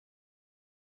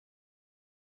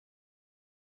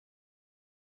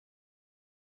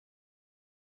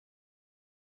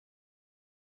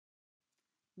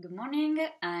Good morning,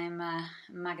 I'm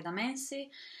Magda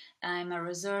Mensi. I'm a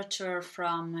researcher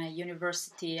from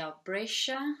University of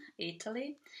Brescia,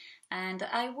 Italy, and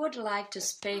I would like to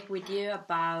speak with you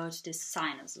about the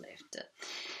sinus lift,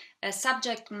 a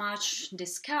subject much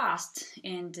discussed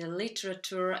in the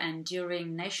literature and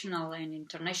during national and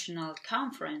international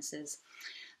conferences.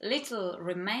 Little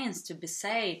remains to be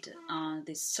said on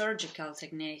this surgical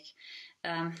technique.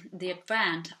 The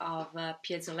advent of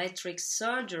piezoelectric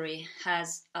surgery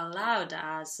has allowed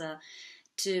us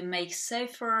to make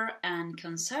safer and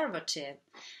conservative.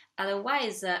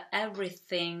 Otherwise,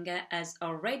 everything has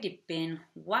already been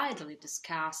widely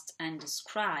discussed and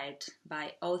described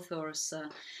by authors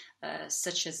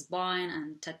such as Boyne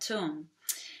and Tatum.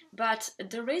 But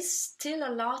there is still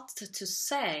a lot to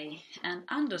say and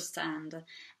understand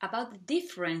about the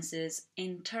differences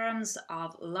in terms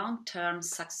of long-term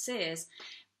success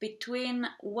between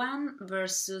one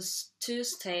versus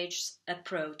two-stage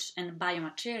approach and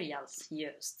biomaterials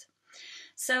used.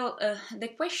 So the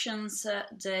questions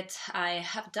that I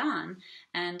have done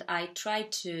and I try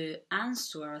to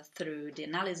answer through the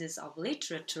analysis of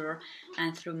literature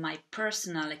and through my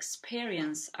personal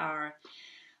experience are: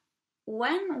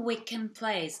 when we can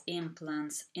place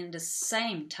implants in the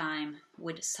same time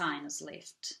with sinus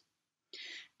lift,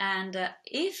 and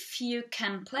if you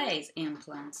can place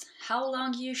implants, how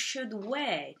long you should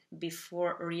wait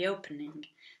before reopening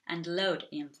and load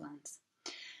implants,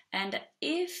 and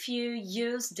if you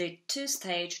use the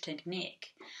two-stage technique,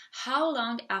 how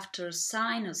long after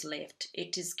sinus lift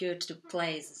it is good to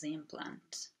place the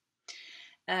implant.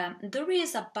 There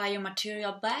is a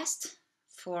biomaterial best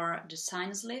for the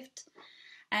sinus lift,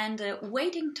 and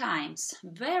waiting times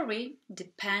vary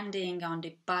depending on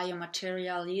the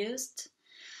biomaterial used.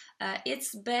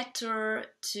 It's better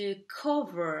to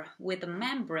cover with a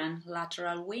membrane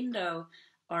lateral window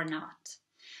or not.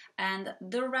 And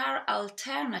there are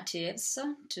alternatives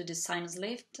to the sinus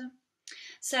lift.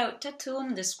 So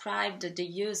Tatum described the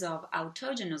use of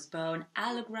autogenous bone,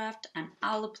 allograft and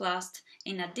alloplast.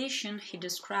 In addition, he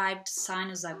described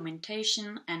sinus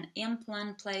augmentation and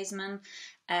implant placement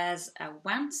as a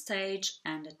one-stage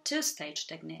and a two-stage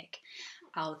technique.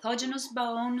 Autogenous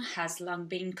bone has long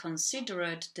been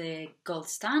considered the gold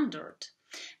standard,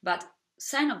 but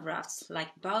xenografts like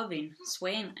bovine,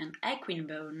 swine and equine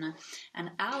bone and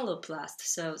alloplast,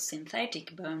 so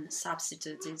synthetic bone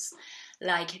substitutes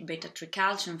like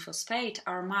beta-tricalcium phosphate,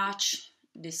 are much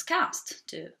discussed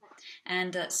too,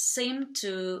 and seem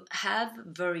to have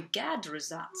very good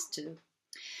results too.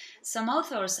 Some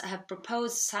authors have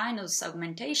proposed sinus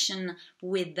augmentation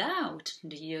without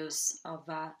the use of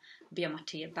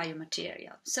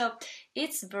biomaterial. So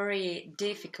it's very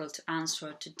difficult to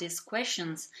answer to these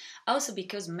questions, also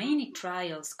because many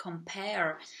trials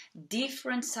compare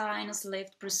different sinus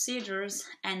lift procedures,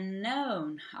 and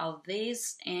none of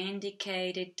these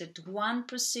indicated that one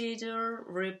procedure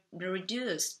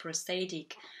reduced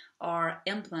prosthetic or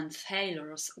implant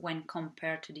failures when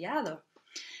compared to the other.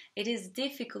 It is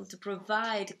difficult to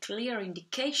provide clear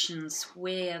indications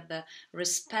with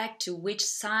respect to which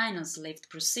sinus lift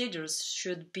procedures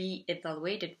should be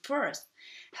evaluated first.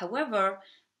 However,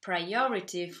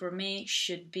 priority for me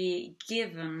should be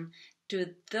given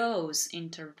to those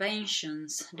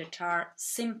interventions that are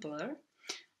simpler,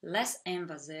 less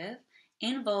invasive,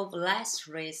 involve less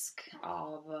risk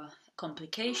of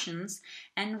complications,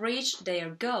 and reach their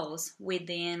goals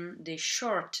within the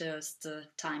shortest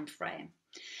time frame.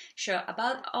 So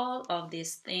about all of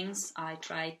these things I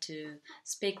try to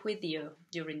speak with you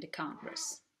during the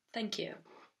Congress. Thank you.